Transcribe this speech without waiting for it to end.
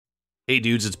Hey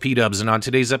dudes, it's PDubs, and on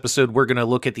today's episode, we're going to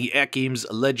look at the AtGames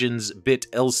Legends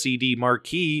BitLCD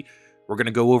Marquee. We're going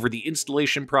to go over the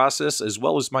installation process, as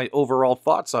well as my overall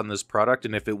thoughts on this product,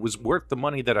 and if it was worth the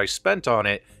money that I spent on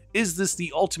it. Is this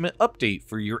the ultimate update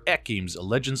for your AtGames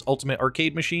Legends Ultimate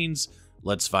Arcade machines?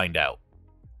 Let's find out.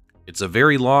 It's a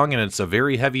very long and it's a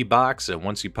very heavy box, and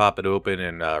once you pop it open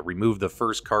and remove the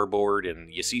first cardboard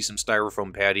and you see some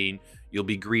styrofoam padding, you'll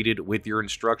be greeted with your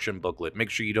instruction booklet. Make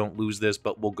sure you don't lose this,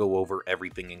 but we'll go over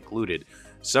everything included.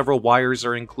 Several wires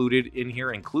are included in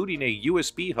here, including a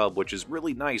USB hub, which is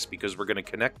really nice because we're going to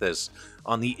connect this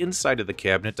on the inside of the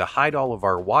cabinet to hide all of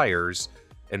our wires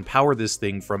and power this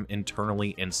thing from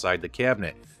internally inside the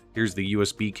cabinet. Here's the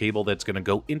USB cable that's going to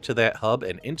go into that hub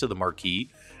and into the marquee.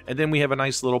 And then we have a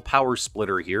nice little power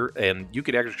splitter here, and you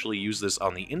could actually use this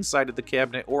on the inside of the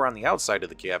cabinet or on the outside of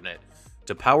the cabinet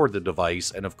to power the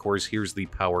device. And of course, here's the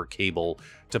power cable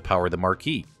to power the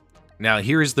marquee. Now,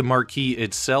 here's the marquee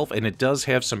itself, and it does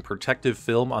have some protective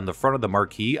film on the front of the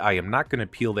marquee. I am not going to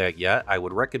peel that yet. I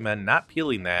would recommend not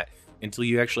peeling that until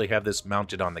you actually have this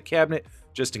mounted on the cabinet,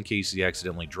 just in case you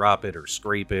accidentally drop it or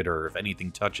scrape it, or if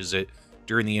anything touches it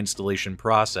during the installation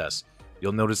process.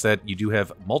 You'll notice that you do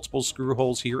have multiple screw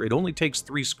holes here. It only takes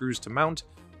 3 screws to mount,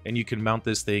 and you can mount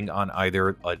this thing on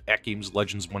either an AtGames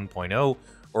Legends 1.0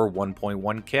 or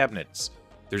 1.1 cabinets.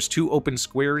 There's 2 open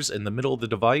squares in the middle of the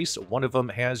device. One of them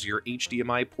has your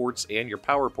HDMI ports and your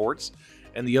power ports,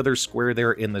 and the other square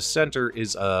there in the center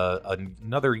is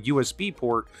another USB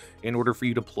port in order for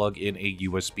you to plug in a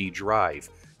USB drive.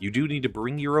 You do need to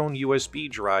bring your own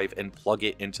USB drive and plug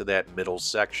it into that middle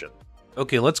section.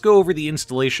 Okay, let's go over the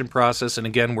installation process, and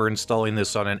again, we're installing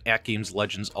this on an AtGames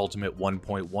Legends Ultimate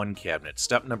 1.1 cabinet.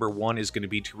 Step number 1 is going to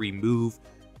be to remove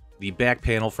the back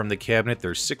panel from the cabinet.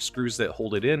 There's 6 screws that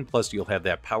hold it in, plus you'll have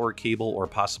that power cable or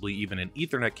possibly even an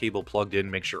Ethernet cable plugged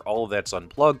in. Make sure all of that's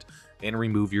unplugged and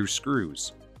remove your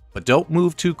screws. But don't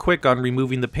move too quick on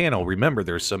removing the panel. Remember,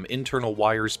 there's some internal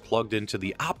wires plugged into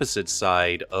the opposite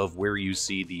side of where you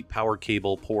see the power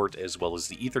cable port as well as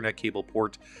the Ethernet cable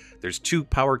port. There's 2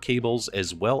 power cables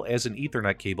as well as an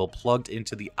Ethernet cable plugged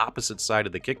into the opposite side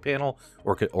of the kick panel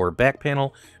or back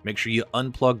panel. Make sure you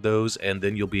unplug those, and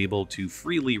then you'll be able to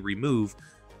freely remove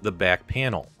the back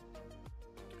panel.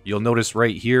 You'll notice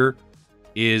right here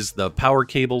is the power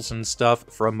cables and stuff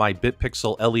from my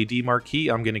BitPixelLED Marquee.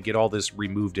 I'm going to get all this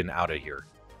removed and out of here.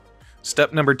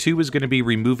 Step number 2 is going to be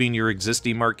removing your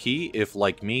existing marquee. If,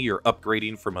 like me, you're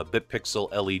upgrading from a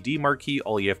BitPixelLED Marquee,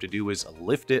 all you have to do is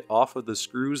lift it off of the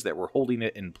screws that were holding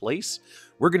it in place.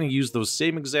 We're going to use those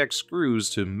same exact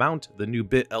screws to mount the new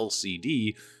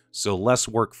BitLCD, so less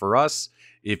work for us.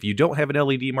 If you don't have an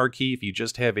LED marquee, if you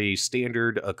just have a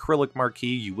standard acrylic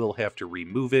marquee, you will have to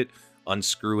remove it,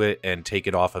 unscrew it, and take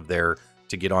it off of there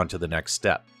to get on to the next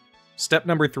step. Step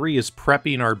number 3 is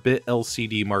prepping our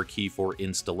BitLCD marquee for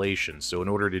installation. So in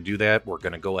order to do that, we're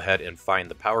going to go ahead and find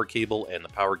the power cable and the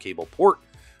power cable port.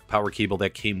 Power cable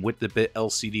that came with the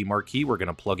BitLCD marquee, we're going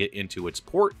to plug it into its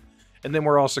port. And then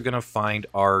we're also going to find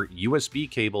our USB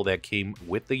cable that came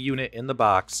with the unit in the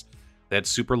box, that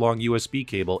super long USB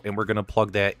cable, and we're going to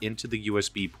plug that into the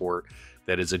USB port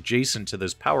that is adjacent to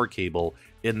this power cable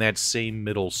in that same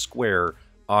middle square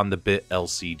on the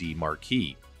BitLCD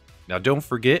marquee. Now don't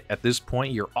forget, at this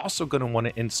point, you're also going to want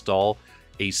to install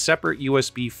a separate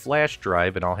USB flash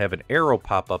drive, and I'll have an arrow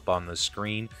pop up on the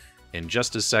screen in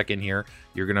just a second here.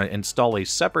 You're going to install a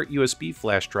separate USB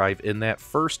flash drive in that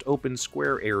first open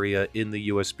square area in the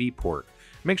USB port.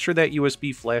 Make sure that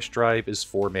USB flash drive is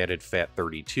formatted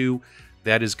FAT32.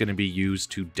 That is going to be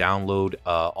used to download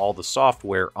all the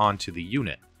software onto the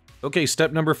unit. Okay,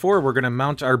 step number 4, we're going to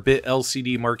mount our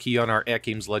BitLCD marquee on our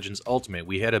AtGames Legends Ultimate.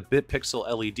 We had a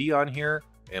BitPixelLED on here,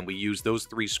 and we used those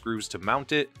 3 screws to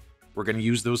mount it. We're going to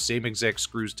use those same exact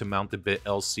screws to mount the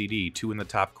BitLCD, 2 in the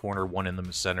top corner, 1 in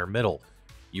the center middle.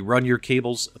 You run your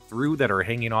cables through that are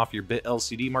hanging off your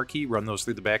BitLCD marquee, run those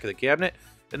through the back of the cabinet,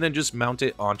 and then just mount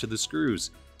it onto the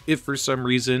screws. If for some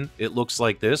reason it looks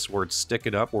like this, where it's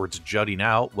sticking up or it's jutting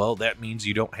out, well, that means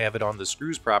you don't have it on the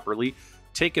screws properly.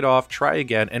 Take it off, try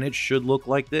again, and it should look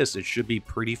like this. It should be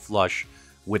pretty flush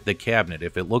with the cabinet.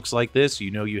 If it looks like this,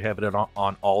 you know you have it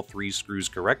on all 3 screws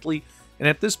correctly. And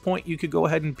at this point, you could go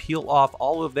ahead and peel off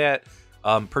all of that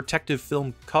protective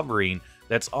film covering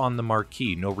that's on the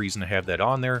marquee. No reason to have that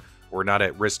on there. We're not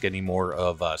at risk anymore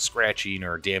of scratching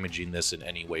or damaging this in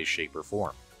any way, shape, or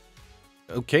form.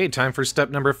 Okay, time for step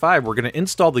number 5. We're going to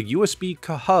install the USB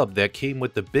hub that came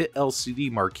with the BitLCD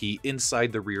marquee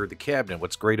inside the rear of the cabinet.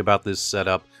 What's great about this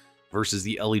setup versus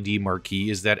the LED marquee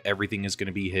is that everything is going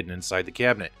to be hidden inside the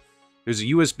cabinet. There's a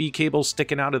USB cable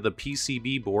sticking out of the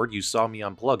PCB board. You saw me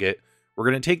unplug it. We're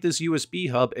going to take this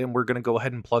USB hub and we're going to go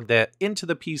ahead and plug that into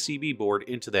the PCB board,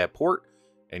 into that port.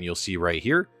 And you'll see right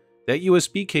here, that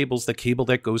USB cable is the cable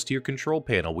that goes to your control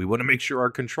panel. We want to make sure our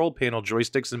control panel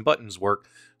joysticks and buttons work,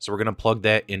 so we're going to plug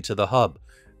that into the hub.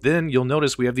 Then you'll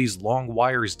notice we have these long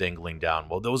wires dangling down.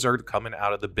 Well, those are coming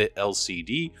out of the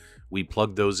BitLCD. We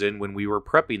plugged those in when we were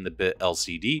prepping the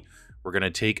BitLCD. We're going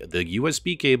to take the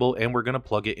USB cable and we're going to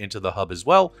plug it into the hub as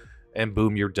well, and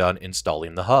boom, you're done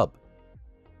installing the hub.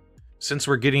 Since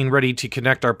we're getting ready to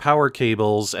connect our power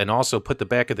cables and also put the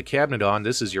back of the cabinet on,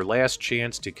 this is your last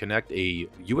chance to connect a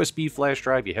USB flash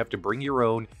drive. You have to bring your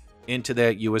own into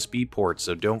that USB port,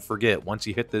 so don't forget, once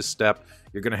you hit this step,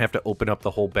 you're going to have to open up the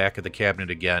whole back of the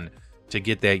cabinet again to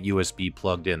get that USB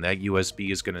plugged in. That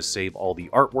USB is going to save all the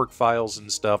artwork files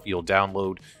and stuff you'll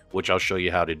download, which I'll show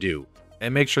you how to do.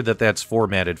 And make sure that that's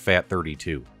formatted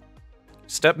FAT32.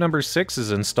 Step number 6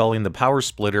 is installing the power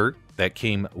splitter that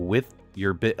came with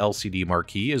your BitLCD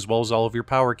Marquee, as well as all of your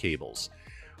power cables.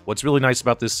 What's really nice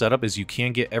about this setup is you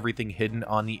can get everything hidden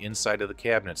on the inside of the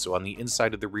cabinet. So on the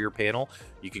inside of the rear panel,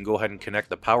 you can go ahead and connect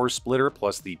the power splitter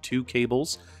plus the 2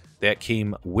 cables that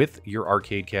came with your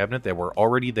arcade cabinet that were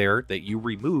already there that you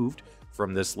removed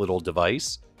from this little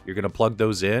device. You're going to plug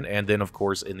those in, and then of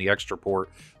course in the extra port,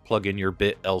 plug in your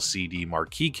BitLCD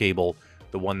Marquee cable,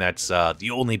 the one that's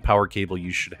the only power cable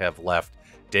you should have left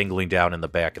dangling down in the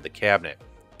back of the cabinet.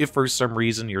 If for some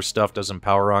reason your stuff doesn't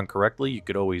power on correctly, you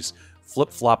could always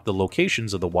flip-flop the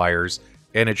locations of the wires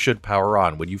and it should power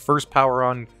on. When you first power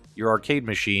on your arcade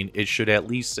machine, it should at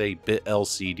least say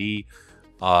BitLCD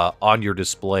on your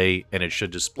display, and it should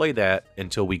display that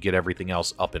until we get everything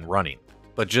else up and running.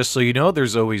 But just so you know,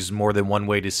 there's always more than one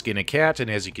way to skin a cat, and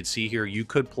as you can see here, you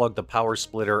could plug the power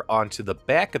splitter onto the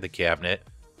back of the cabinet.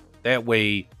 That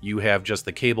way you have just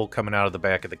the cable coming out of the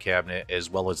back of the cabinet as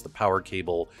well as the power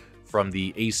cable from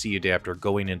the AC adapter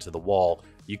going into the wall.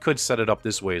 You could set it up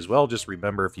this way as well. Just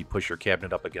remember, if you push your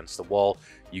cabinet up against the wall,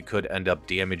 you could end up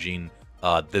damaging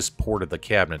this port of the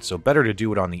cabinet. So better to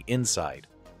do it on the inside.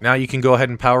 Now you can go ahead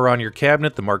and power on your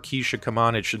cabinet. The marquee should come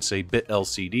on. It should say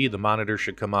BitLCD. The monitor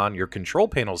should come on. Your control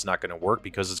panel is not going to work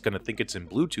because it's going to think it's in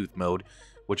Bluetooth mode,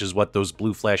 which is what those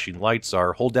blue flashing lights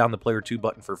are. Hold down the player 2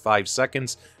 button for 5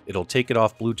 seconds. It'll take it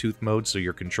off Bluetooth mode so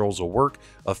your controls will work.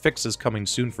 A fix is coming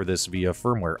soon for this via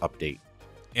firmware update.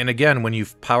 And again, when you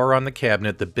power on the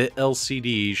cabinet, the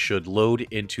BitLCD should load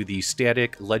into the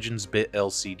static Legends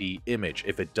BitLCD image.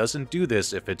 If it doesn't do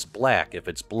this, if it's black, if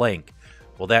it's blank,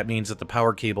 well, that means that the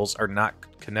power cables are not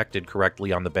connected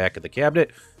correctly on the back of the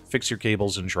cabinet. Fix your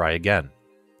cables and try again.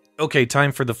 Okay,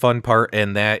 time for the fun part,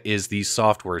 and that is the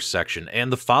software section.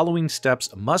 And the following steps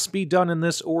must be done in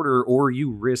this order, or you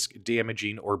risk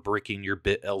damaging or breaking your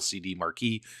BitLCD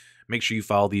Marquee. Make sure you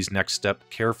follow these next steps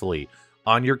carefully.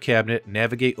 On your cabinet,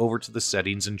 navigate over to the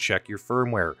settings and check your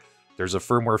firmware. There's a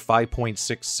firmware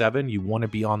 5.67. You want to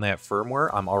be on that firmware.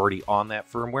 I'm already on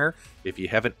that firmware. If you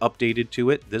haven't updated to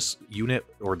it, this unit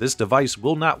or this device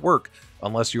will not work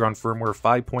unless you're on firmware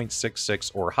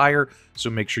 5.66 or higher,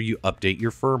 so make sure you update your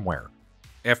firmware.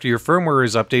 After your firmware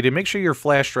is updated, make sure your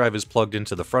flash drive is plugged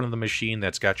into the front of the machine.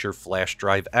 That's got your Flash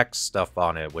Drive X stuff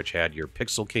on it, which had your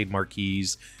PixelLED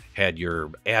Marquees, had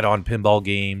your add-on pinball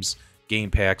games, game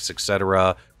packs,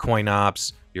 etc., coin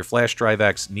ops. Your Flash Drive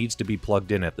X needs to be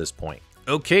plugged in at this point.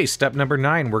 Okay, step number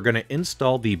 9, we're going to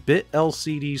install the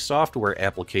BitLCD software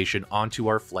application onto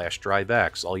our Flash Drive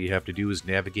X. All you have to do is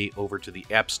navigate over to the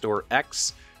App Store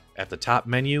X at the top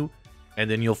menu, and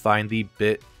then you'll find the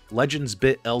Legends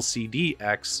BitLCD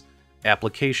X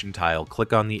application tile.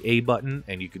 Click on the A button,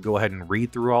 and you could go ahead and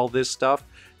read through all this stuff.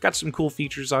 Got some cool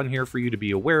features on here for you to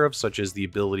be aware of, such as the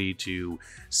ability to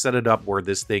set it up where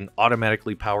this thing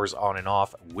automatically powers on and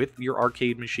off with your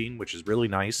arcade machine, which is really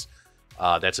nice.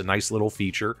 That's a nice little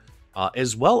feature.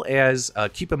 As well as,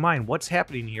 keep in mind, what's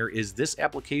happening here is this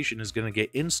application is going to get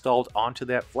installed onto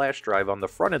that flash drive on the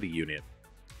front of the unit.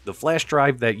 The flash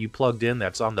drive that you plugged in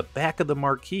that's on the back of the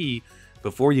marquee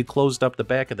before you closed up the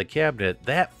back of the cabinet,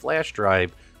 that flash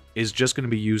drive is just going to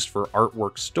be used for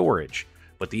artwork storage.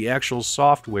 But the actual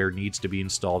software needs to be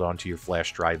installed onto your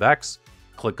Flash Drive X.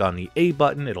 Click on the A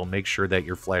button. It'll make sure that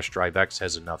your Flash Drive X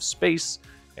has enough space.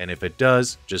 And if it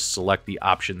does, just select the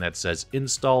option that says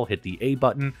Install, hit the A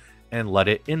button, and let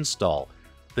it install.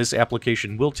 This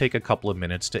application will take a couple of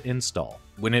minutes to install.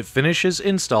 When it finishes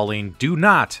installing, do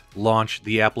not launch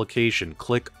the application.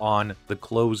 Click on the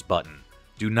Close button.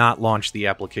 Do not launch the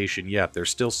application yet. There's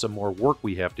still some more work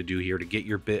we have to do here to get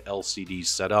your BitLCD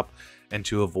set up and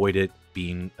to avoid it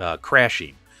being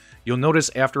crashing. You'll notice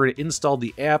after it installed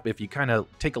the app, if you kind of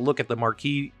take a look at the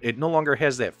marquee, it no longer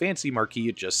has that fancy marquee,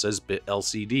 it just says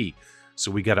BitLCD.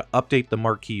 So we got to update the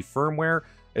marquee firmware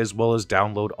as well as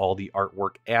download all the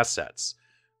artwork assets.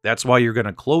 That's why you're going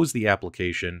to close the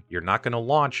application. You're not going to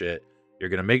launch it. You're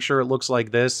going to make sure it looks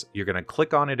like this. You're going to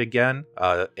click on it again,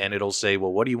 and it'll say,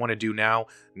 well, what do you want to do now?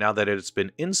 Now that it's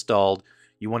been installed,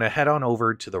 you want to head on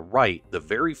over to the right, the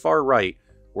very far right,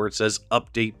 where it says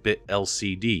Update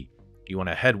BitLCD. You want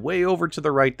to head way over to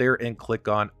the right there and click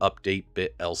on Update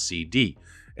BitLCD.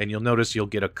 And you'll notice you'll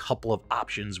get a couple of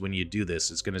options when you do this.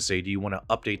 It's going to say, do you want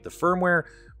to update the firmware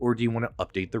or do you want to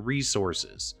update the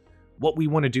resources? What we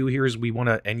want to do here is we want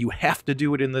to, and you have to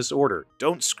do it in this order.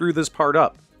 Don't screw this part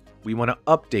up. We want to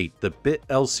update the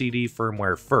BitLCD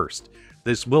firmware first.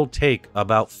 This will take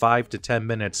about 5 to 10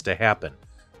 minutes to happen.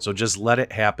 So just let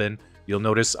it happen. You'll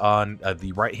notice on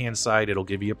the right-hand side, it'll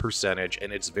give you a percentage,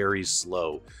 and it's very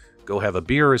slow. Go have a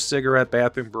beer, a cigarette,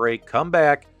 bathroom break, come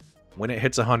back when it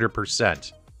hits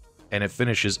 100%, and it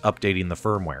finishes updating the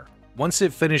firmware. Once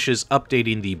it finishes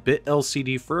updating the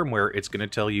BitLCD firmware, it's going to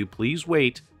tell you, please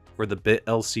wait for the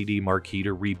BitLCD Marquee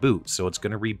to reboot. So it's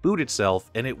going to reboot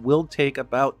itself, and it will take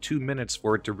about 2 minutes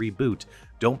for it to reboot.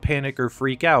 Don't panic or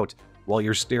freak out while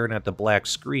you're staring at the black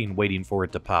screen waiting for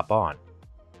it to pop on.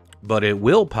 But it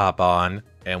will pop on,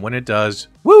 and when it does,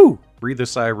 woo! Breathe a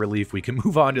sigh of relief. We can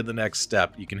move on to the next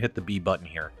step. You can hit the B button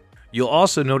here. You'll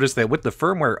also notice that with the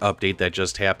firmware update that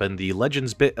just happened, the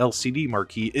Legends BitLCD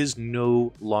Marquee is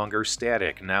no longer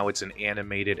static. Now it's an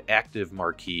animated active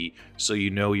marquee, so you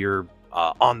know you're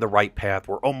on the right path.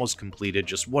 We're almost completed,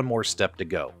 just one more step to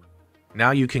go.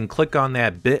 Now you can click on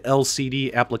that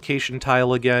BitLCD application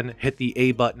tile again, hit the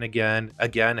A button again,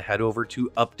 head over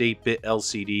to Update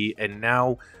BitLCD, and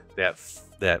now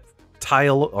that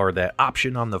tile or that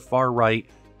option on the far right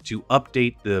to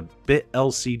update the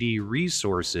BitLCD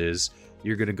resources,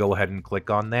 you're going to go ahead and click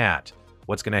on that.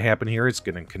 What's going to happen here, it's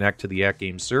going to connect to the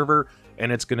AtGames server,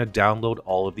 and it's going to download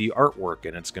all of the artwork,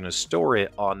 and it's going to store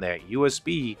it on that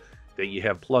USB that you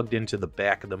have plugged into the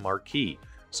back of the marquee.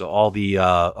 So all the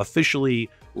officially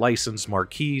licensed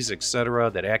marquees,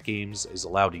 etc., that AtGames is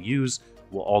allowed to use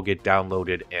will all get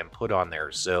downloaded and put on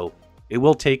there. So it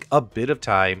will take a bit of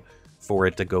time for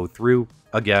it to go through.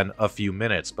 Again, a few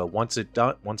minutes, but once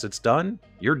it's done,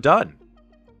 you're done.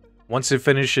 Once it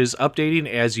finishes updating,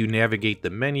 as you navigate the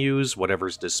menus,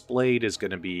 whatever's displayed is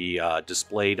going to be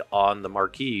displayed on the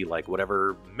marquee, like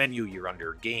whatever menu you're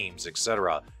under, games,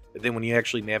 etc. And then when you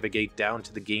actually navigate down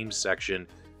to the games section,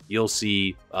 you'll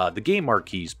see the game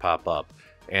marquees pop up.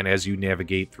 And as you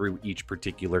navigate through each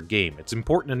particular game, it's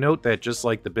important to note that just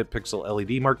like the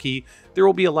BitPixelLED Marquee, there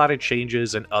will be a lot of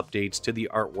changes and updates to the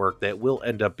artwork that will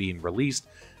end up being released.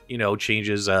 You know,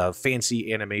 changes,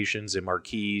 fancy animations and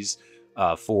marquees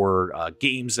for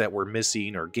games that were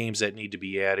missing or games that need to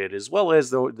be added, as well as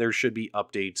though there should be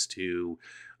updates to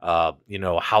you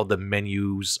know, how the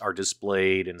menus are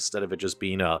displayed instead of it just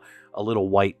being a little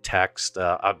white text,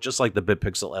 just like the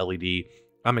BitPixelLED.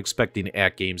 I'm expecting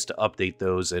AtGames to update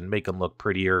those and make them look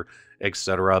prettier,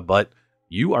 etc. But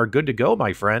you are good to go,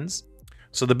 my friends.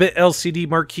 So the BitLCD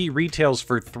Marquee retails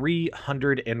for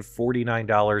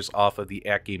 $349 off of the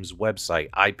AtGames website.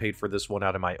 I paid for this one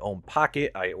out of my own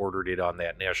pocket. I ordered it on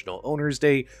that National Owners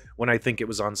Day when I think it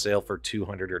was on sale for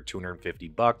 $200 or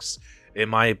 $250. In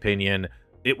my opinion,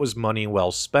 it was money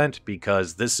well spent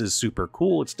because this is super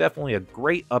cool. It's definitely a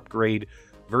great upgrade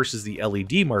versus the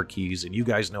LED marquees, and you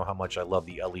guys know how much I love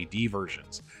the LED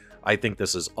versions. I think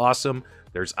this is awesome.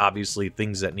 There's obviously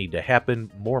things that need to happen.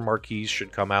 More marquees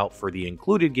should come out for the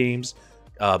included games.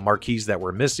 Marquees that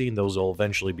were missing, those will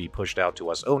eventually be pushed out to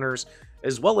us owners,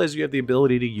 as well as you have the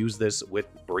ability to use this with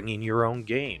bringing your own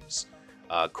games.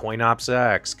 CoinOps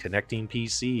X, connecting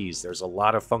PCs. There's a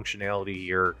lot of functionality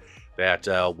here that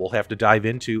we'll have to dive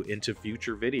into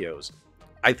future videos.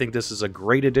 I think this is a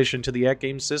great addition to the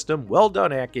AtGames system. Well done,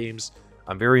 AtGames.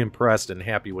 I'm very impressed and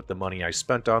happy with the money I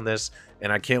spent on this,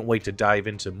 and I can't wait to dive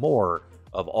into more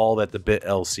of all that the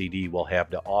BitLCD will have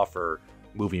to offer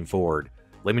moving forward.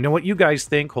 Let me know what you guys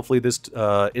think. Hopefully this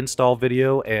install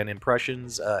video and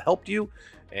impressions helped you,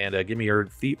 and give me your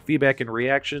feedback and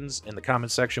reactions in the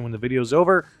comment section when the video's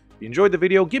over. If you enjoyed the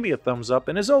video, give me a thumbs up,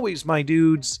 and as always, my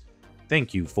dudes,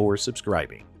 thank you for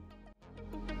subscribing.